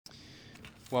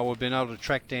Well, we've been able to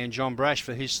track down John Brash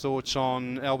for his thoughts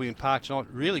on Albion Park tonight.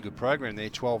 Really good program there,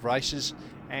 12 races,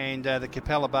 and the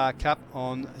Capella Bar Cup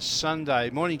on Sunday.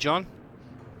 Morning, John.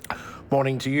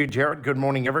 Morning to you, Jared. Good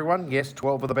morning, everyone. Yes,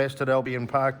 12 of the best at Albion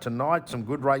Park tonight. Some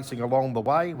good racing along the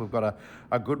way. We've got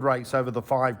a good race over the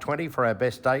 520 for our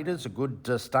best daters, a good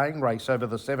staying race over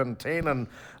the 710, and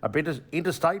a bit of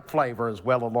interstate flavour as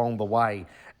well along the way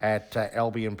at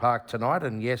Albion Park tonight.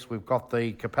 And yes, we've got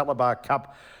the Capella Bar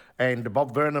Cup and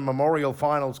Bob Vernon Memorial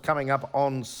Finals coming up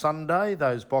on Sunday.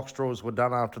 Those box draws were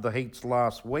done after the heats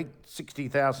last week.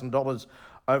 $60,000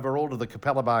 overall to the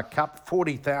Capella Bar Cup,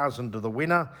 $40,000 to the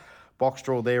winner. Box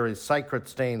draw there is Sacred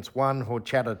Stance 1,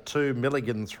 Horchata 2,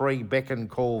 Milligan 3, Beckon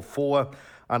Call 4,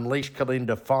 Unleash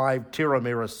Kalinda 5,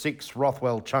 Tiramira 6,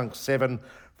 Rothwell Chunk 7,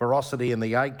 Verocity in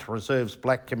the 8, Reserves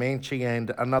Black Comanche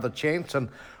and Another Chance. And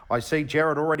I see,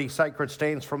 Jared, already Sacred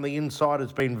Stance from the inside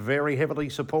has been very heavily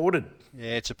supported.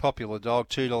 Yeah, it's a popular dog,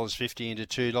 $2.50 into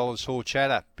 $2.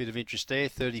 Horchata, bit of interest there,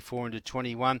 34 into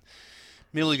 21.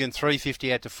 Milligan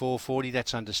 $3.50 out to $4.40.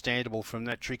 That's understandable from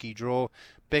that tricky draw.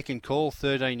 Beck and Call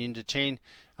 13 into 10.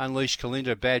 Unleash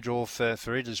Kalinda, bad draw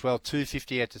for it as well.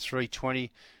 $2.50 out to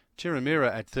 $3.20.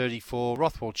 Tiramira at 34.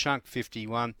 Rothwell Chunk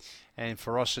 51. And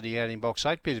Ferocity out in box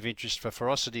 8. Bit of interest for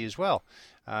Ferocity as well.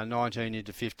 19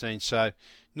 into 15. So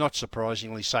not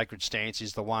surprisingly, Sacred Stance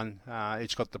is the one.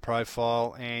 It's got the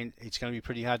profile and it's going to be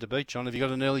pretty hard to beat. John, have you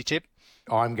got an early tip?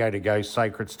 I'm going to go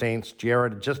Sacred Stance,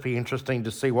 Jared. It'd just be interesting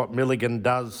to see what Milligan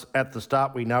does at the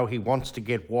start. We know he wants to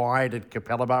get wide at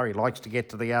Capella Bar. He likes to get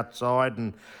to the outside,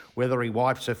 and whether he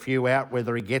wipes a few out,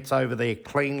 whether he gets over there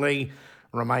cleanly,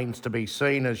 remains to be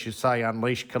seen. As you say,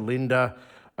 Unleash Kalinda,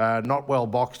 not well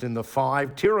boxed in the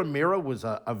 5. Tiramira was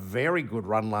a very good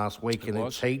run last week in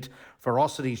its heat.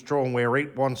 Ferocity strong where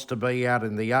it wants to be out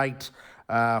in the 8.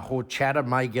 Horchata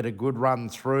may get a good run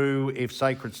through if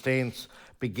Sacred Stance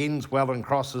begins well and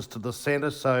crosses to the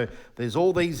centre. So there's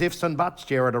all these ifs and buts,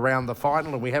 Jared, around the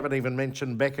final, and we haven't even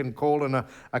mentioned Beck and Call and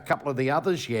a couple of the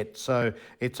others yet. So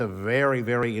it's a very,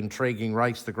 very intriguing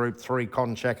race, the Group 3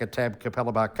 Conchaca Tab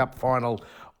Capella Bar Cup final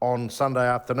on Sunday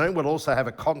afternoon. We'll also have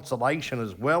a consolation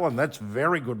as well, and that's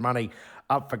very good money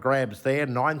up for grabs there,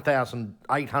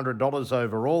 $9,800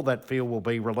 overall. That field will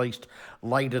be released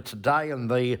later today.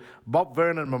 And the Bob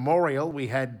Vernon Memorial, we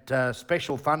had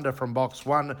Special Thunder from box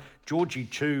 1, Georgie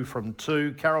 2 from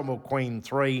 2, Caramel Queen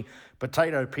 3,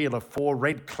 Potato Peeler 4,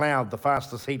 Red Cloud, the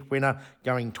fastest heat winner,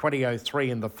 going 20.03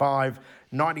 in the 5,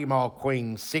 90 Mile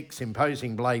Queen 6,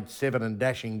 Imposing Blade 7 and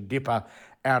Dashing Dipper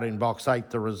out in box 8,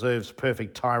 the reserves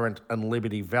Perfect Tyrant and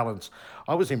Liberty Valance.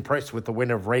 I was impressed with the win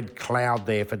of Red Cloud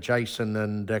there for Jason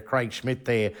and Craig Schmidt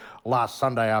there last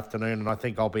Sunday afternoon, and I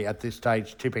think I'll be at this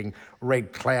stage tipping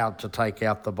Red Cloud to take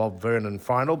out the Bob Vernon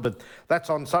final. But that's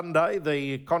on Sunday,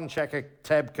 the Conchaca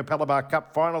Tab Capella Bar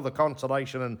Cup final, the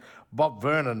consolation, and Bob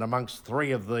Vernon amongst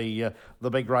 3 of the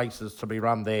big races to be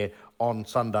run there on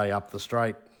Sunday up the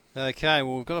straight. Okay,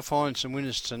 well, we've got to find some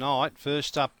winners tonight.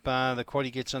 First up, the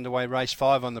quaddie gets underway, race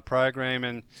 5 on the program,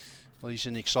 and well, he's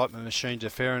an excitement machine to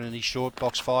Ferrin, and he's short,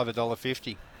 box 5,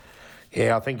 $1.50.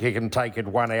 Yeah, I think he can take it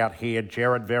one out here.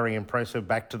 Jared, very impressive,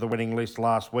 back to the winning list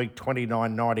last week,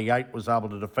 29.98, was able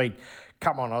to defeat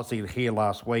Come On Aussie here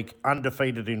last week,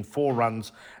 undefeated in 4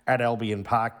 runs at Albion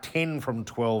Park, 10 from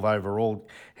 12 overall.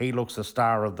 He looks a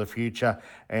star of the future,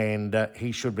 and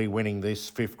he should be winning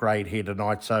this 5th grade here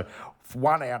tonight. So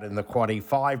 1 out in the quaddie,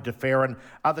 5 to Ferrin.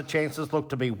 Other chances look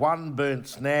to be 1 Burnt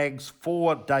Snags,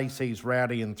 4 Dacey's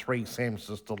Rowdy and 3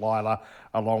 Samson's Delilah,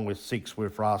 along with 6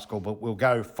 with Rascal. But we'll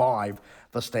go 5,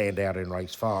 the standout in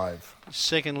race 5.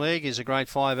 Second leg is a grade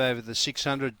 5 over the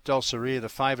 600. Dulceria, the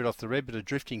favourite off the red, but a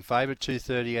drifting favourite,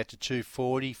 230 out to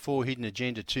 240. 4 Hidden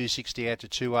Agenda, 260 out to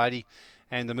 280.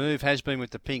 And the move has been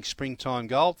with the pink Springtime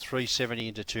Gold, 370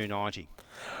 into 290.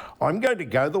 I'm going to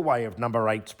go the way of number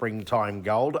 8, Springtime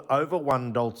Gold, over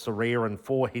 1 Dulceria and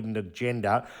 4 Hidden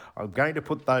Agenda. I'm going to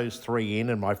put those 3 in,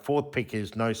 and my 4th pick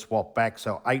is No Swap Back,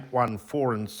 so 8, 1,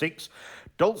 4 and 6.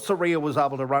 Dulceria was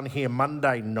able to run here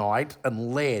Monday night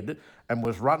and led and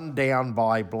was run down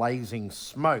by Blazing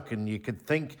Smoke, and you could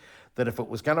think that if it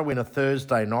was going to win a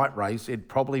Thursday night race, it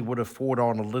probably would have fought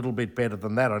on a little bit better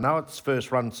than that. I know it's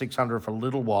first run 600 for a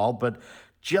little while, but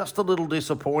just a little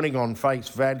disappointing on face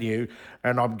value,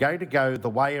 and I'm going to go the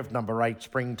way of number 8,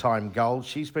 Springtime Gold.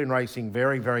 She's been racing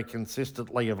very, very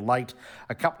consistently of late.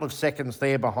 A couple of seconds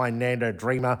there behind Nando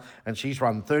Dreamer, and she's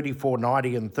run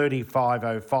 34.90 and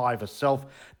 35.05 herself.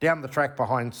 Down the track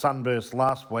behind Sunburst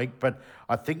last week, but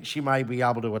I think she may be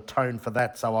able to atone for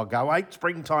that. So I'll go 8,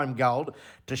 Springtime Gold,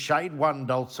 to shade 1,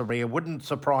 Dulceria. Wouldn't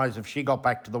surprise if she got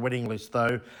back to the winning list,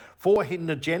 though. 4 Hidden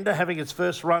Agenda having its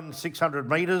first run 600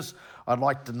 metres. I'd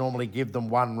like to normally give them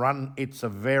one run. It's a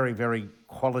very, very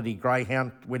quality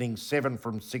greyhound, winning 7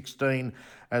 from 16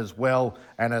 as well.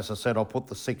 And as I said, I'll put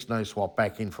the 6 no swap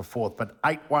back in for fourth. But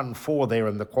 8-1-4 there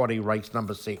in the quaddie race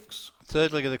number 6.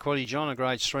 Third leg of the quaddie, John, a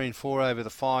grades 3 and 4 over the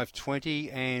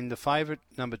 520. And the favourite,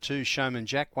 number 2, Showman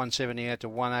Jack, 170 out to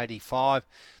 185.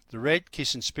 The red,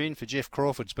 Kiss and Spin for Jeff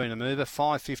Crawford's been a mover,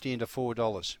 $5.50 into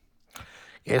 $4.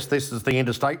 Yes, this is the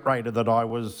interstate raider that I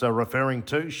was referring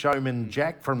to. Showman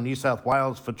Jack from New South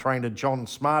Wales for trainer John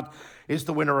Smart is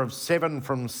the winner of 7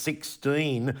 from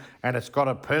 16, and it's got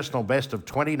a personal best of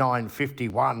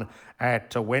 29.51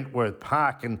 at Wentworth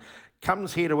Park, and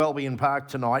comes here to Albion Park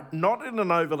tonight, not in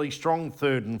an overly strong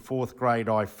third and fourth grade,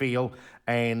 I feel,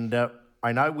 and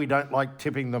I know we don't like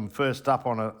tipping them first up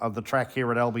on the track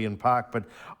here at Albion Park, but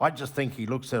I just think he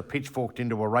looks pitchforked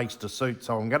into a race to suit.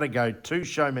 So I'm going to go 2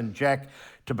 Showman Jack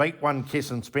to beat 1 Kiss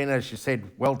and Spin. As you said,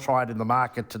 well tried in the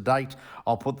market to date.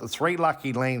 I'll put the 3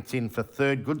 Lucky Lance in for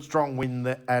third. Good strong win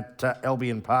at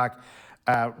Albion Park,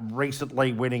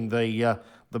 recently winning the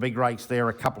big race there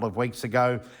a couple of weeks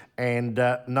ago. And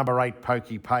number 8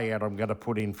 Pokey Payout I'm going to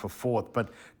put in for fourth. But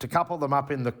to couple them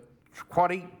up in the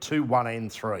quaddie, 2, 1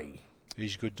 and 3.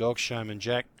 He's a good dog, Showman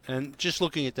Jack. And just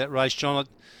looking at that race, John,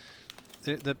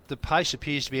 the pace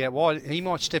appears to be out wide. He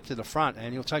might step to the front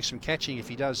and he'll take some catching if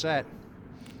he does that.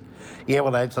 Yeah,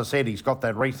 well, as I said, he's got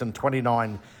that recent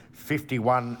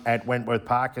 29.51 at Wentworth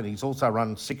Park, and he's also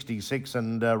run 66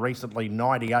 and recently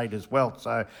 98 as well.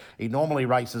 So he normally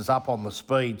races up on the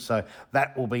speed, so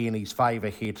that will be in his favour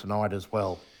here tonight as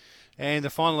well. And the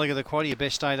final leg of the quaddie, a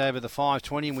best 8 over the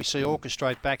 520, and we see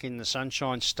Orchestrate back in the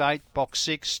Sunshine State. Box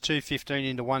 6, 2.15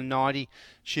 into 190.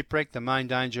 Shipwreck, the main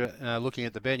danger, looking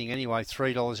at the betting anyway,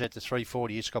 $3 out to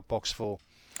 3.40. It's got box 4.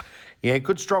 Yeah,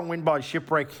 good strong win by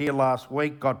Shipwreck here last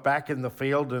week. Got back in the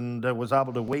field and was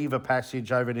able to weave a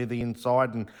passage over to the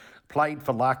inside and played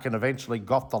for luck and eventually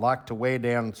got the luck to wear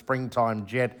down Springtime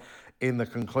Jet in the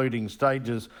concluding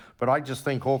stages. But I just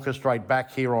think Orchestrate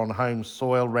back here on home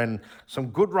soil ran some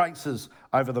good races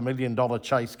over the $1 Million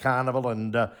Chase Carnival,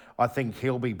 and I think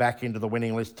he'll be back into the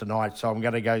winning list tonight. So I'm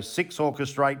going to go 6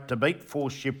 Orchestrate to beat 4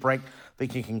 Shipwreck.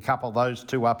 Think you can couple those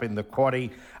 2 up in the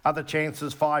quaddie. Other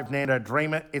chances, 5 Nano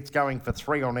Dreamer. It's going for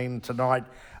 3 on end tonight.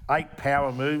 8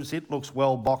 Power Moves. It looks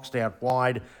well boxed out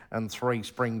wide. And 3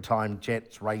 Springtime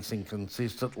Jets racing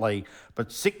consistently.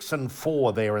 But 6 and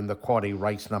 4 there in the quaddie,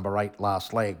 race number 8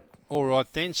 last leg. All right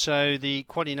then, so the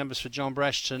quaddie numbers for John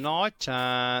Brash tonight.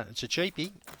 It's a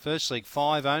cheapie. First leg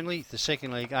 5 only. The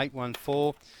second leg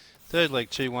 8-1-4. Third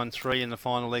leg 2-1-3. And the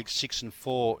final leg 6 and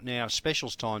 4. Now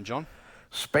specials time, John.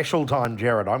 Special time,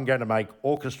 Jared. I'm going to make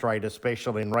Orchestrate a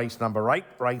special in race number 8.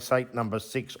 Race 8, number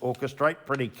 6, Orchestrate.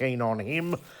 Pretty keen on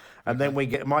him. And then we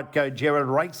might go, Jared,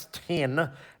 race 10,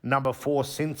 number 4,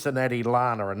 Cincinnati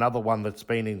Lana, another one that's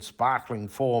been in sparkling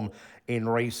form in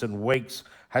recent weeks.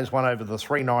 Has won over the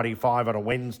 395 on a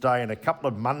Wednesday and a couple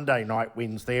of Monday night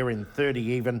wins there in 30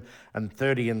 even and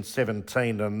 30 and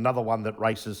 17. And another one that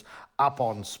races up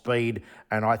on speed,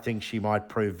 and I think she might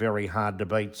prove very hard to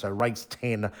beat. So race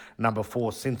 10, number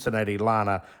 4, Cincinnati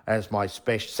Lana, as my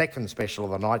second special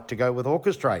of the night to go with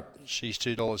Orchestrate. She's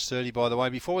 $2.30, by the way.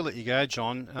 Before we let you go,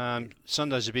 John,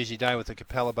 Sunday's a busy day with the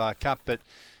Capella Bar Cup, but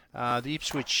the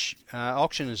Ipswich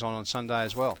auction is on Sunday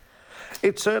as well.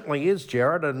 It certainly is,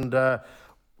 Jared, and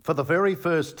for the very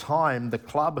first time, the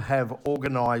club have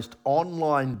organised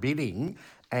online bidding,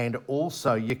 and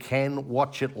also you can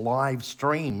watch it live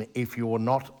stream if you're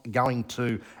not going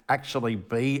to actually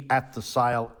be at the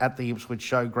sale at the Ipswich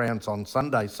Showgrounds on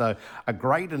Sunday. So a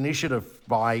great initiative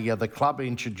by the club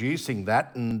introducing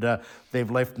that, and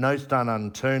they've left no stone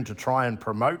unturned to try and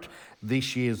promote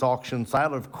this year's auction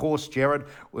sale. Of course, Jared,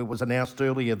 it was announced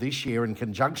earlier this year in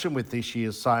conjunction with this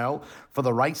year's sale for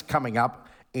the race coming up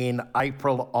in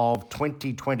April of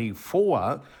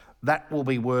 2024, that will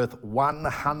be worth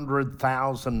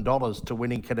 $100,000 to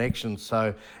Winning Connections.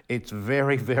 So it's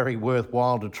very, very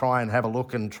worthwhile to try and have a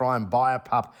look and try and buy a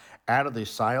pup out of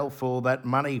this sale for that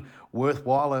money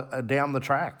worthwhile down the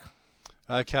track.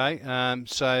 Okay,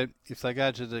 so if they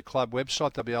go to the club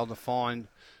website, they'll be able to find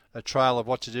a trail of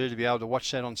what to do to be able to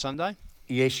watch that on Sunday?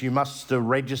 Yes, you must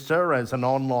register as an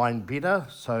online bidder.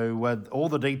 So all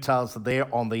the details are there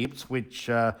on the Ipswich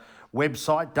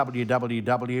website,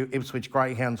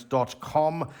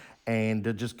 www.ipswichgreyhounds.com,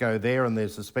 and just go there and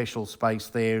there's a special space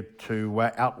there to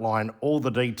outline all the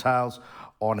details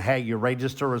on how you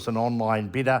register as an online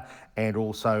bidder and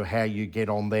also how you get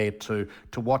on there to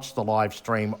watch the live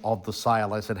stream of the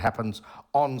sale as it happens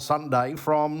on Sunday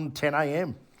from 10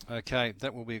 a.m. Okay,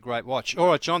 that will be a great watch. All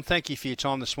right, John, thank you for your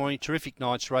time this morning. Terrific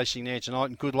nights racing there tonight,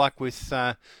 and good luck with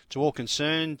to all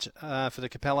concerned for the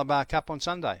Capella Bar Cup on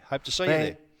Sunday. Hope to see you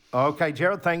there. Okay,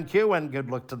 Jared, thank you, and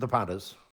good luck to the punters.